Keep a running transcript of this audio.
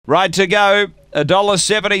Right to go.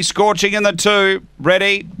 $1.70, Scorching in the 2.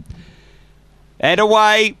 Ready. And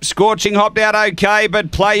away. Scorching hopped out okay,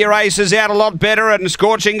 but Play Your Aces out a lot better, and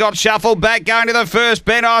Scorching got shuffled back going to the first.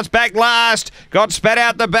 Benot's back last. Got spat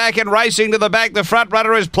out the back and racing to the back. The front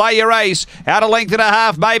runner is Play Your Ace. Out a length and a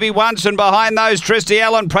half, maybe once, and behind those Tristy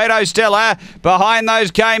Allen, Preto Stella. Behind those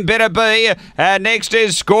came Better Be. Next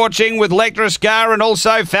is Scorching with Lectra Scar and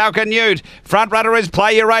also Falcon Ute. Front runner is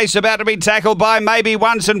Play Your Ace, about to be tackled by Maybe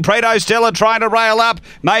Once, and Preto Stella trying to rail up.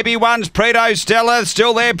 Maybe Once, Preto Stella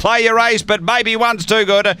still there. Play Your Ace, but Maybe Once too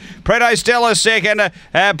good. Preto Stella second.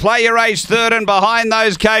 Play Your Ace third, and behind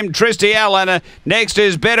those came Tristy Allen. Next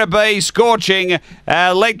is Better Be, Scorching,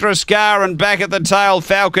 Lectra Scar, and back at the tail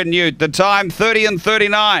Falcon Ute. The time 30 and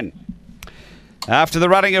 39. After the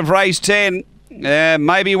running of race 10,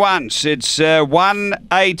 Maybe Once. It's 1,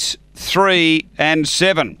 8, 3 and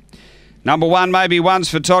 7. Number 1, Maybe Once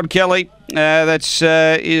for Todd Kelly. That's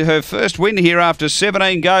her first win here after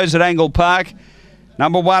 17 goes at Angle Park.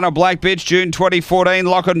 Number 1, a Black Bitch, June 2014,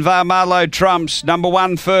 Lochinvar Marlow trumps. Number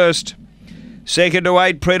 1 first. Second to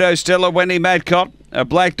 8, Preto Stella, Wendy Madcott. A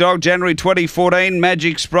Black Dog, January 2014,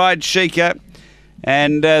 Magic Sprite, Sheikah.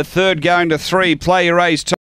 And third going to 3, Play Your Ace.